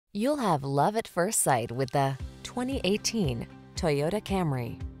You'll have love at first sight with the 2018 Toyota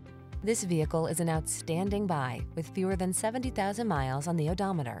Camry. This vehicle is an outstanding buy with fewer than 70,000 miles on the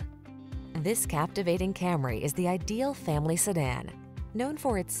odometer. This captivating Camry is the ideal family sedan. Known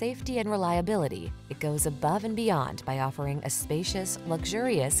for its safety and reliability, it goes above and beyond by offering a spacious,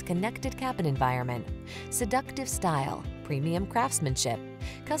 luxurious, connected cabin environment, seductive style, premium craftsmanship,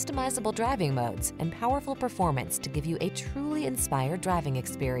 customizable driving modes, and powerful performance to give you a truly inspired driving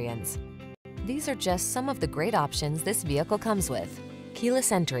experience. These are just some of the great options this vehicle comes with: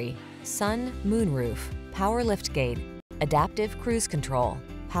 keyless entry, sun, moonroof, power liftgate, adaptive cruise control,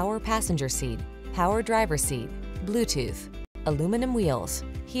 power passenger seat, power driver seat, Bluetooth, aluminum wheels,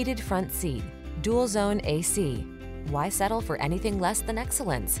 heated front seat, dual zone AC. Why settle for anything less than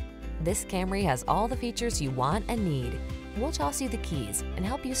excellence? This Camry has all the features you want and need. We'll toss you the keys and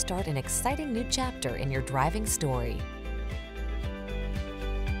help you start an exciting new chapter in your driving story.